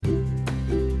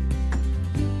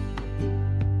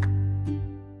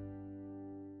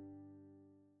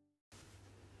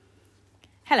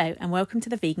Hello and welcome to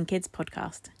the Vegan Kids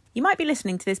podcast. You might be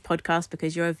listening to this podcast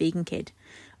because you're a vegan kid,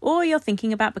 or you're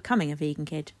thinking about becoming a vegan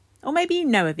kid, or maybe you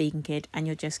know a vegan kid and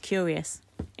you're just curious.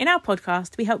 In our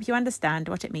podcast, we help you understand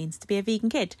what it means to be a vegan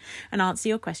kid and answer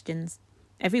your questions.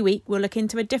 Every week, we'll look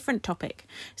into a different topic.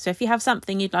 So if you have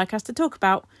something you'd like us to talk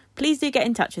about, please do get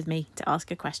in touch with me to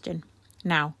ask a question.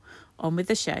 Now, on with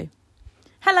the show.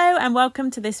 Hello and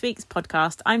welcome to this week's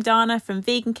podcast. I'm Dana from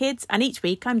Vegan Kids, and each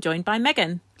week I'm joined by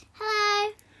Megan.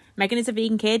 Hello. Megan is a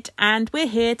vegan kid, and we're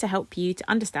here to help you to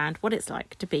understand what it's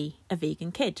like to be a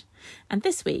vegan kid. And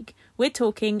this week, we're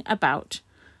talking about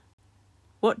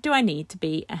what do I need to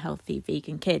be a healthy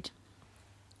vegan kid?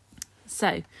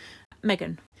 So,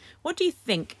 Megan, what do you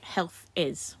think health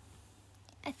is?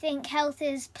 I think health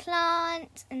is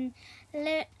plants and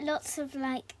lots of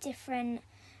different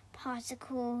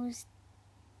particles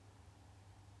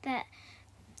that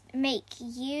make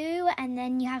you, and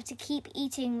then you have to keep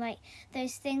eating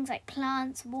those things like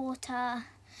plants, water,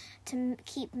 to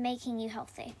keep making you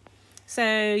healthy.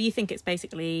 So you think it's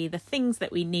basically the things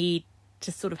that we need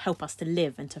to sort of help us to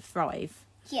live and to thrive?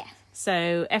 Yeah.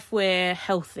 So if we're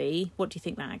healthy, what do you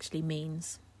think that actually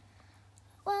means?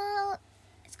 Well,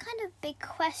 it's kind of a big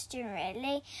question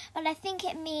really, but I think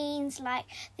it means that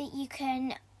you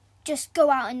can just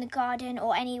go out in the garden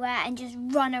or anywhere and just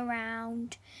run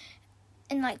around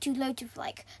and do loads of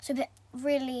so that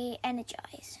really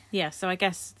energized. Yeah, so I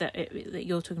guess that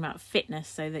you're talking about fitness,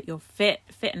 so that you're fit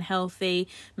and healthy,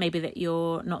 maybe that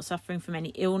you're not suffering from any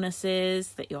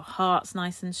illnesses, that your heart's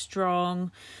nice and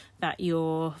strong, that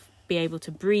you'll be able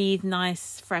to breathe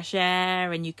nice fresh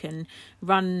air and you can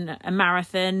run a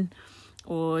marathon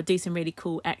or do some really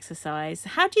cool exercise.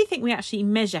 How do you think we actually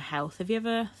measure health? Have you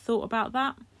ever thought about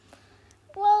that?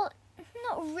 Well,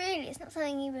 not really. It's not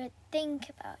something you would think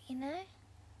about, you know?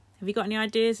 Have you got any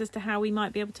ideas as to how we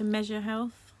might be able to measure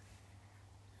health?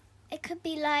 It could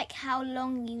be how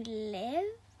long you live.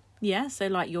 Yeah, so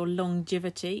your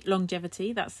longevity,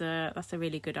 that's a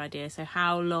really good idea. So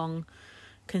how long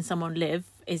can someone live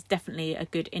is definitely a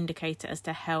good indicator as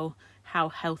to how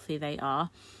healthy they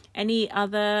are. Any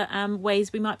other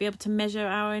ways we might be able to measure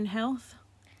our own health?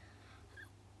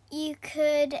 You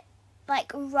could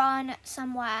run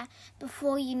somewhere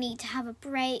before you need to have a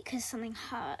break because something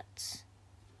hurts,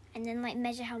 and then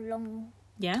measure how long.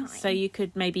 Yeah, time. So you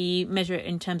could maybe measure it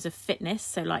in terms of fitness.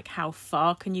 So how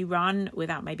far can you run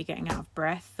without maybe getting out of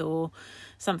breath or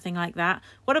something like that.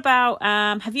 What about,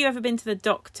 have you ever been to the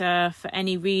doctor for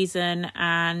any reason,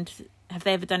 and have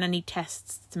they ever done any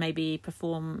tests to maybe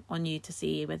perform on you to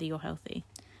see whether you're healthy?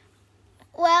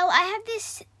 Well, I have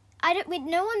this,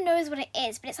 no one knows what it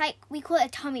is, but it's we call it a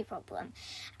tummy problem.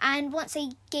 And once they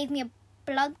gave me a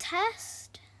blood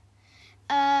test,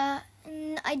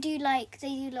 they do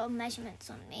a lot of measurements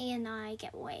on me, and I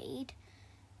get weighed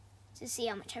to see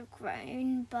how much I've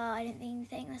grown, but I don't even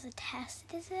think that's a test,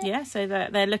 is it? Yeah, so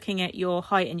they're looking at your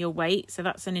height and your weight, so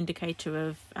that's an indicator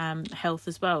of health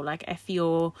as well. If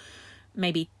you're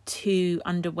maybe too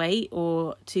underweight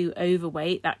or too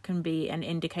overweight, that can be an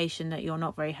indication that you're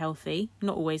not very healthy.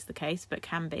 Not always the case, but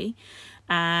can be.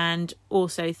 And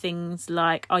also things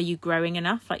are you growing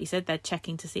enough? Like you said, they're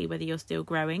checking to see whether you're still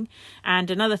growing. And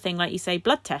another thing, like you say,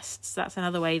 blood tests. That's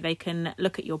another way they can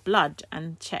look at your blood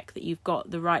and check that you've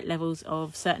got the right levels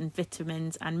of certain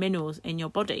vitamins and minerals in your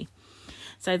body.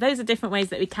 So those are different ways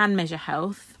that we can measure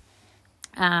health.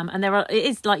 And it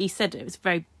is, like you said, it was a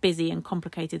very busy and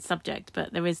complicated subject,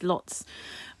 but there is lots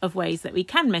of ways that we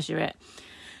can measure it.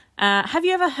 Have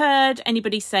you ever heard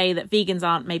anybody say that vegans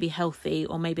aren't maybe healthy,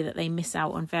 or maybe that they miss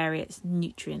out on various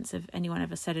nutrients? Have anyone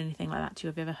ever said anything like that to you?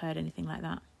 Have you ever heard anything like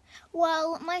that?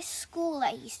 Well, my school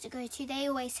I used to go to, they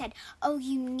always said, oh,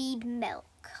 you need milk,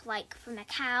 from a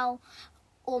cow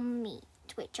or meat,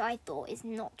 which I thought is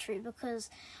not true because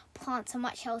plants are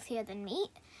much healthier than meat.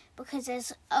 Because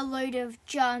there's a load of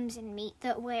germs in meat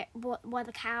that were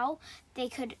the cow, they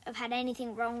could have had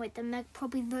anything wrong with them. There's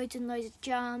probably loads and loads of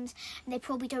germs, and they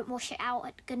probably don't wash it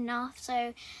out good enough.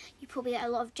 So you probably get a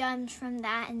lot of germs from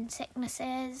that and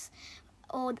sicknesses,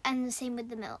 and the same with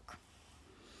the milk.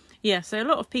 Yeah, so a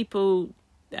lot of people,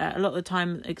 a lot of the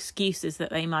time, excuses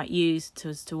that they might use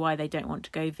as to why they don't want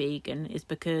to go vegan is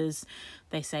because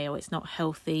they say, oh, it's not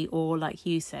healthy, or like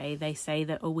you say, they say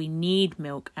that, oh, we need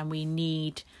milk and we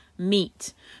need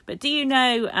meat. But do you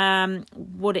know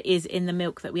what it is in the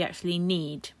milk that we actually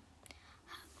need?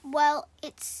 Well,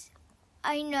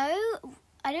 I don't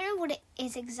know what it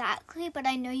is exactly, but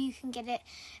I know you can get it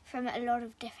from a lot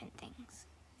of different things.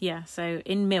 Yeah, so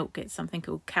in milk it's something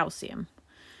called calcium.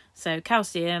 So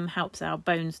calcium helps our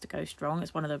bones to go strong.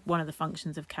 It's one of the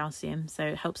functions of calcium. So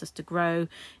it helps us to grow,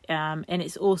 and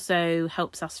it's also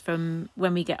helps us from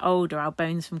when we get older, our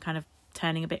bones from kind of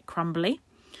turning a bit crumbly.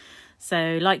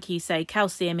 So like you say,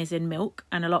 calcium is in milk,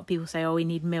 and a lot of people say, oh, we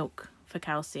need milk for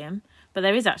calcium. But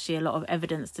there is actually a lot of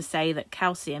evidence to say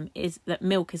that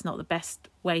milk is not the best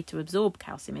way to absorb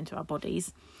calcium into our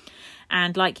bodies.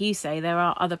 And like you say, there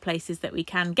are other places that we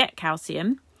can get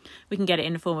calcium. We can get it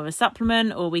in the form of a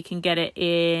supplement, or we can get it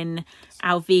in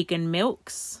our vegan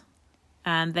milks.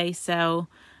 And they sell,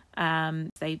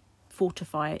 they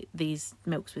fortify these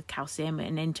milks with calcium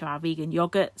and into our vegan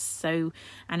yogurts.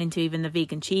 And into even the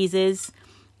vegan cheeses,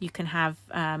 you can have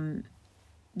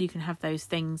those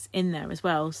things in there as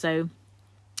well. So,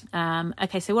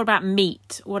 okay. So what about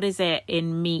meat? What is it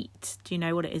in meat? Do you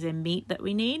know what it is in meat that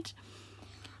we need?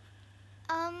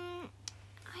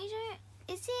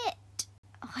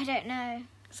 I don't know.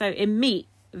 So in meat,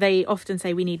 they often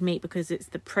say we need meat because it's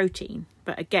the protein.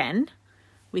 But again,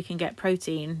 we can get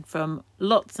protein from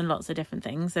lots and lots of different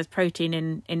things. There's protein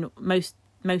in most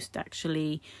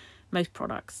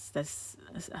products. There's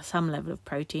some level of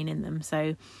protein in them.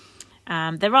 So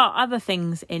there are other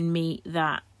things in meat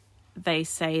that they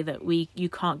say that you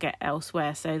can't get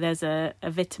elsewhere. So there's a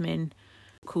vitamin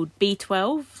called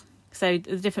B12. So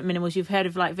the different minerals you've heard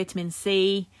of, like vitamin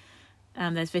C.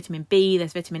 There's vitamin B,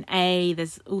 there's vitamin A,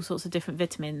 there's all sorts of different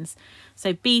vitamins.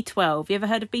 So B12, you ever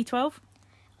heard of B12?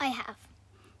 I have.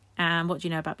 And what do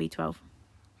you know about B12?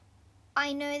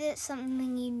 I know that's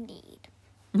something you need.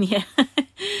 Yeah,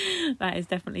 that is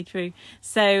definitely true.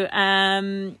 So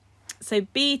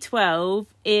B12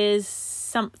 is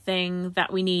something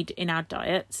that we need in our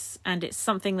diets, and it's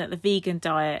something that the vegan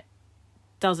diet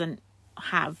doesn't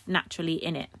have naturally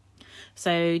in it.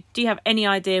 So do you have any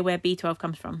idea where B12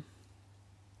 comes from?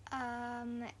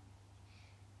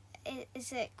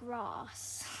 Is it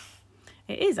grass?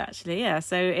 It is actually, yeah.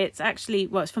 So it's actually,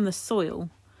 it's from the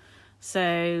soil.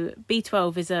 So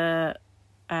B12 is a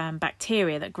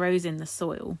bacteria that grows in the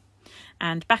soil.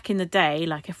 And back in the day,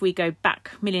 like if we go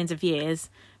back millions of years,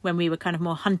 when we were kind of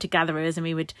more hunter-gatherers and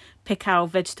we would pick our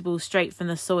vegetables straight from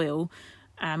the soil,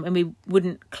 and we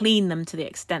wouldn't clean them to the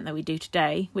extent that we do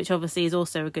today, which obviously is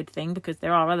also a good thing because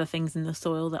there are other things in the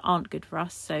soil that aren't good for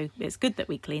us. So it's good that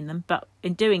we clean them. But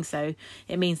in doing so,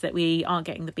 it means that we aren't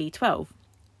getting the B12.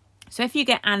 So if you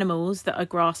get animals that are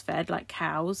grass-fed, like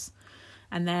cows,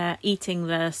 and they're eating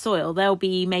the soil, they'll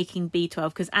be making B12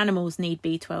 because animals need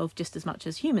B12 just as much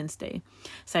as humans do.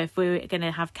 So if we're going to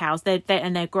have cows,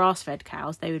 and they're grass-fed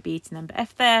cows, they would be eating them. But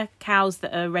if they're cows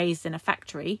that are raised in a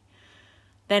factory,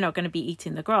 they're not going to be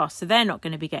eating the grass, so they're not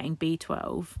going to be getting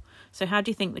B12. So how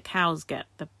do you think the cows get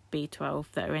the B12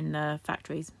 that are in the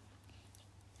factories?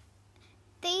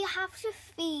 They have to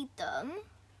feed them,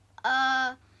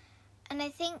 and I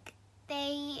think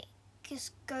they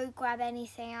just go grab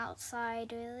anything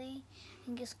outside, really,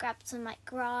 and just grab some like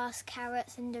grass,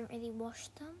 carrots, and don't really wash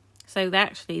them. So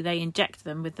they inject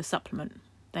them with the supplement.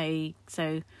 They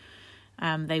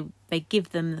give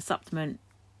them the supplement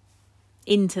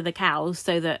into the cows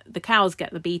so that the cows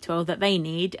get the B12 that they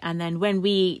need, and then when we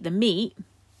eat the meat,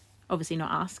 obviously not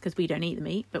us because we don't eat the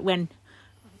meat, but when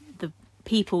the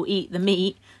people eat the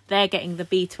meat, they're getting the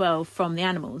B12 from the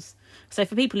animals. So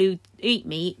for people who eat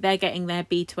meat, they're getting their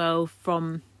B12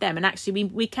 from them. And actually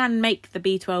we can make the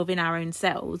B12 in our own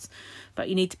cells, but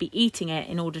you need to be eating it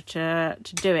in order to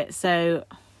do it. So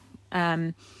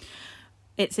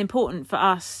it's important for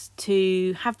us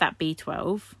to have that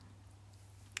B12.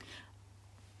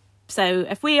 So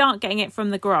if we aren't getting it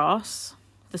from the grass,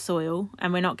 the soil,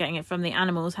 and we're not getting it from the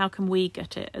animals, how can we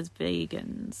get it as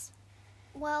vegans?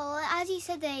 Well, as you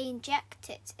said, they inject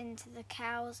it into the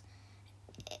cows.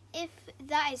 If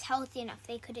that is healthy enough,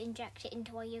 they could inject it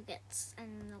into our yogurts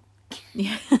and milk.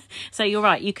 Yeah, so you're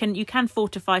right. You can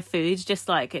fortify foods just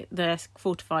like the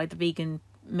vegan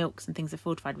milks and things are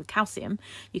fortified with calcium.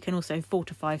 You can also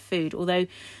fortify food, although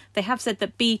they have said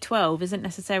that B12 isn't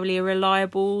necessarily a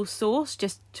reliable source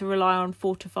just to rely on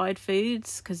fortified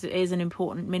foods because it is an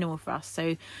important mineral for us.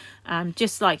 So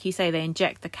just like you say, they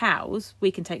inject the cows,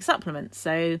 we can take supplements.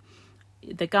 So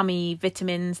the gummy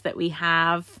vitamins that we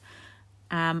have,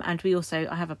 and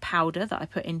I have a powder that I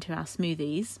put into our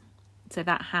smoothies, so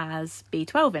that has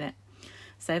B12 in it.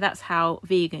 So that's how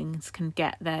vegans can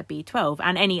get their B12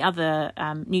 and any other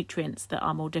nutrients that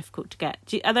are more difficult to get.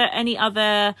 Are there any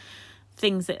other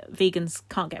things that vegans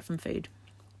can't get from food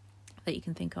that you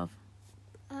can think of?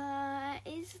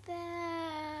 Is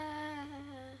there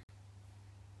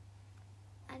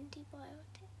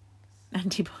antibiotics?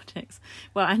 Antibiotics.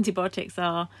 Well, antibiotics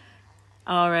are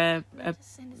are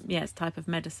Medicine, isn't it? it's a type of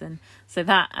medicine. So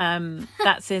that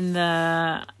that's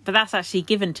but that's actually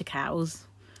given to cows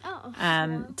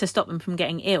to stop them from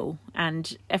getting ill.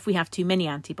 And if we have too many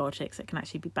antibiotics, it can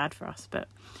actually be bad for us. But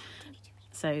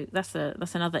so that's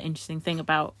another interesting thing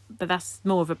but that's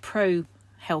more of a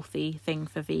pro-healthy thing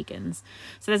for vegans.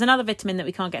 So there's another vitamin that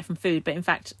we can't get from food, but in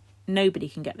fact nobody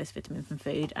can get this vitamin from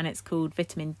food, and it's called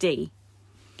vitamin D.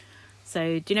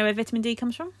 So do you know where vitamin D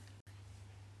comes from?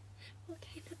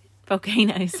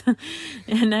 Volcanoes.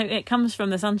 No, it comes from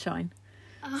the sunshine.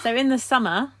 So in the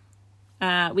summer,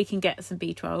 we can get some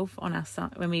B12 on us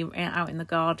when we're out in the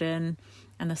garden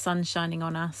and the sun's shining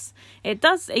on us.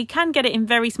 You can get it in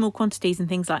very small quantities in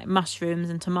things like mushrooms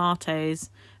and tomatoes.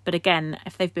 But again,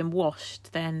 if they've been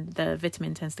washed, then the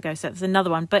vitamin tends to go. So that's another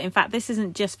one. But in fact, this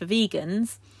isn't just for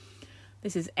vegans.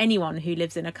 This is anyone who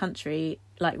lives in a country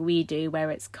like we do,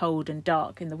 where it's cold and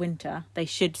dark in the winter. They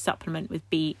should supplement with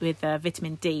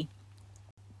vitamin D.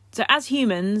 So as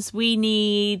humans, we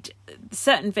need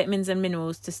certain vitamins and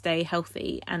minerals to stay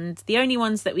healthy. And the only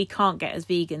ones that we can't get as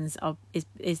vegans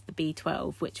is the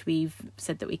B12, which we've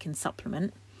said that we can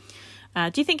supplement.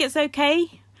 Do you think it's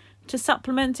okay to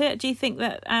supplement it? Do you think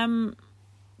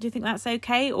that's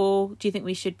okay, or do you think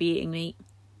we should be eating meat?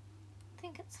 I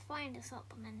think it's fine to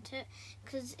supplement it,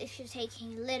 because if you're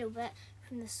taking a little bit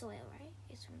from the soil, right?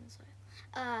 It's from the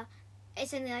soil.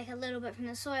 It's only like a little bit from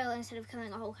the soil instead of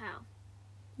killing a whole cow.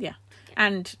 Yeah.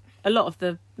 And a lot of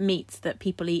the meats that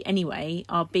people eat anyway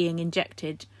are being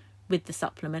injected with the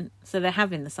supplement. So they're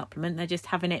having the supplement, they're just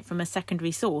having it from a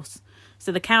secondary source.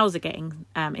 So the cows are getting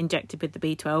injected with the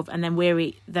B12, and then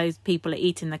those people are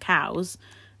eating the cows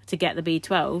to get the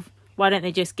B12. Why don't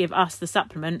they just give us the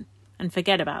supplement and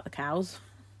forget about the cows?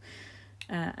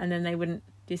 And then they wouldn't,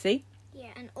 do you see?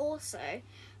 Yeah, and also,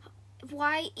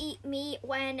 why eat meat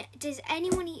when, does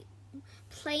anyone eat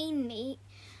plain meat?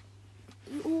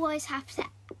 You always have to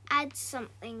add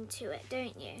something to it,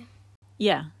 don't you?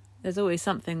 Yeah, there's always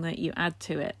something that you add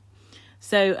to it.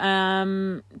 So,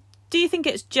 do you think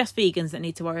it's just vegans that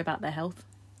need to worry about their health?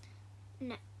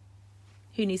 No.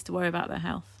 Who needs to worry about their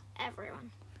health?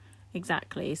 Everyone.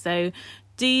 Exactly. So,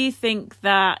 do you think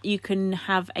that you can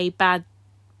have a bad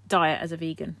diet as a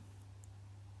vegan?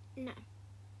 No.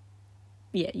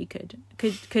 Yeah, you could.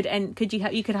 You could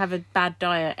have a bad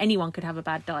diet. Anyone could have a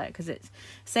bad diet, because it's,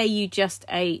 say you just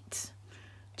ate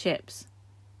chips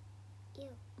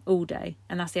all day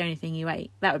and that's the only thing you ate.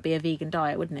 That would be a vegan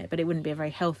diet, wouldn't it? But it wouldn't be a very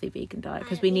healthy vegan diet,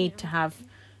 because we need to have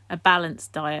a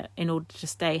balanced diet in order to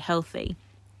stay healthy.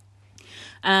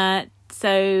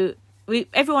 So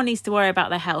everyone needs to worry about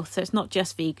their health. So it's not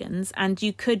just vegans, and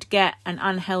you could get an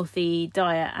unhealthy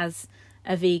diet as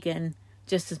a vegan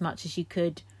just as much as you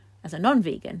could as a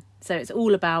non-vegan. So it's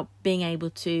all about being able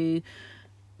to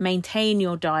maintain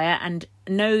your diet and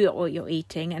know what you're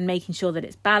eating and making sure that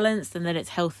it's balanced and that it's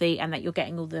healthy and that you're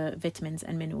getting all the vitamins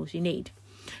and minerals you need.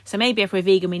 So maybe if we're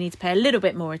vegan, we need to pay a little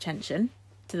bit more attention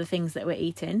to the things that we're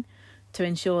eating to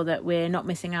ensure that we're not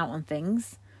missing out on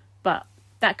things. But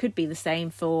that could be the same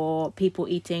for people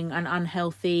eating an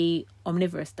unhealthy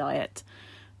omnivorous diet,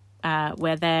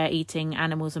 where they're eating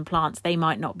animals and plants. They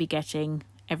might not be getting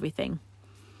everything.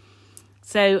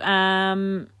 So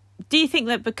do you think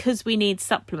that because we need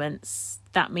supplements,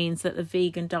 that means that the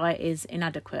vegan diet is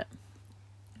inadequate?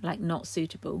 Like not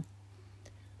suitable?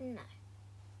 No.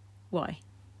 Why?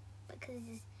 Because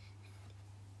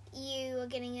you are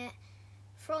getting it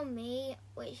from me,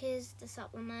 which is the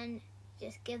supplement.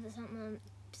 Just give the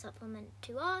supplement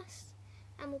to us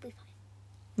and we'll be fine.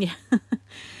 Yeah.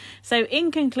 So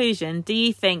in conclusion, do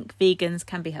you think vegans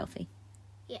can be healthy?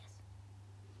 Yes.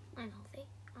 I'm healthy,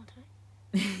 aren't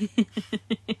I?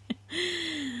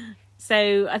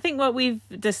 So I think what we've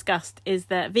discussed is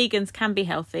that vegans can be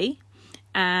healthy,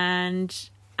 and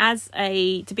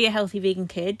to be a healthy vegan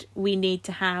kid, we need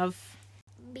to have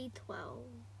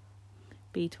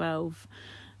B12.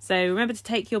 So remember to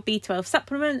take your B12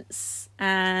 supplements,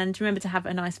 and remember to have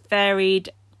a nice varied,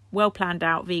 well planned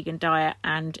out vegan diet,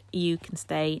 and you can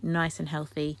stay nice and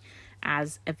healthy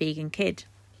as a vegan kid.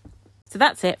 So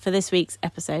that's it for this week's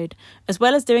episode. As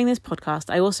well as doing this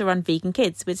podcast, I also run Vegan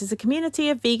Kids, which is a community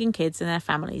of vegan kids and their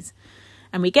families.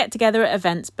 And we get together at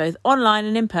events both online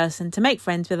and in person to make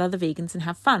friends with other vegans and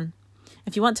have fun.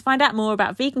 If you want to find out more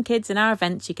about vegan kids and our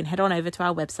events, you can head on over to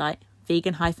our website,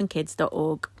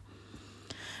 vegan-kids.org.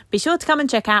 Be sure to come and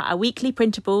check out our weekly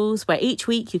printables, where each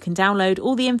week you can download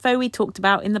all the info we talked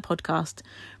about in the podcast,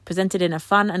 presented in a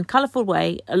fun and colourful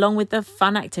way, along with the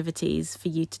fun activities for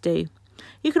you to do.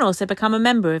 You can also become a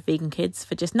member of Vegan Kids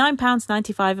for just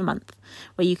 £9.95 a month,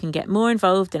 where you can get more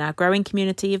involved in our growing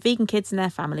community of vegan kids and their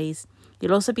families,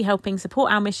 You'll also be helping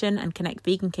support our mission and connect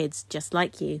vegan kids just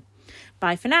like you.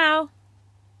 Bye for now.